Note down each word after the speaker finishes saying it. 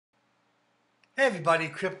Hey everybody,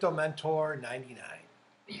 Crypto Mentor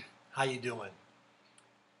 99. How you doing?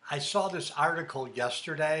 I saw this article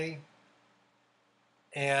yesterday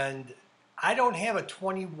and I don't have a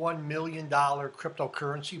 $21 million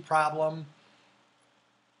cryptocurrency problem,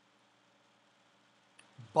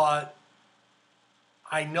 but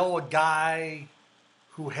I know a guy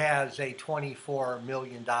who has a $24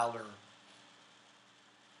 million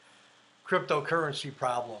cryptocurrency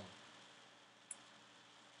problem.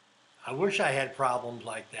 I wish I had problems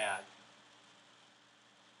like that.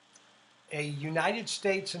 A United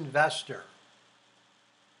States investor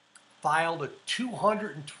filed a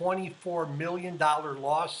 $224 million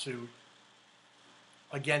lawsuit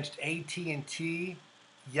against AT&T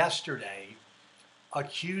yesterday,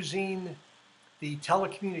 accusing the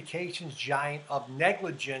telecommunications giant of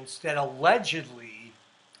negligence that allegedly,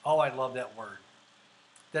 oh, I love that word,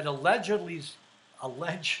 that allegedly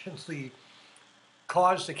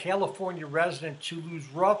caused the California resident to lose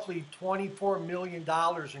roughly $24 million in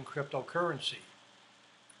cryptocurrency.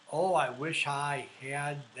 Oh, I wish I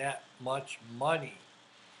had that much money.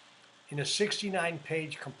 In a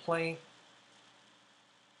 69-page complaint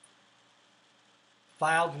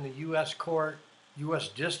filed in the U.S.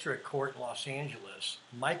 District Court in Los Angeles,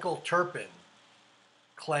 Michael Turpin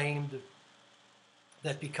claimed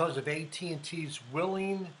that because of AT&T's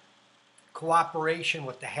willing cooperation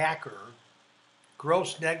with the hacker,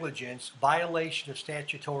 gross negligence, violation of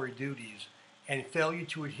statutory duties, and failure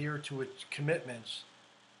to adhere to its commitments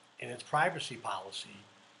in its privacy policy,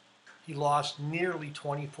 he lost nearly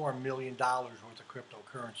 $24 million worth of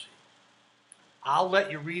cryptocurrency. I'll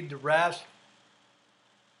let you read the rest.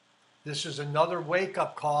 This is another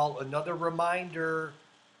wake-up call, another reminder.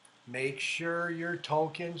 Make sure your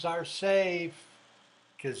tokens are safe,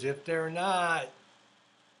 because if they're not,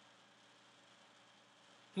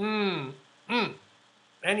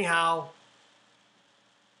 anyhow,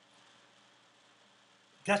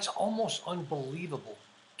 that's almost unbelievable.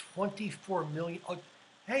 24 million. Oh,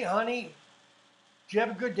 hey, honey, did you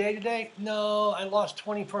have a good day today? No, I lost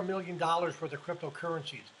 $24 million worth of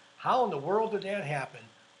cryptocurrencies. How in the world did that happen?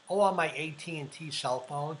 Oh, on my AT&T cell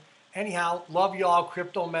phone. Anyhow, love you all,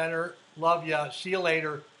 Crypto Mentor. Love you. See you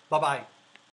later. Bye-bye.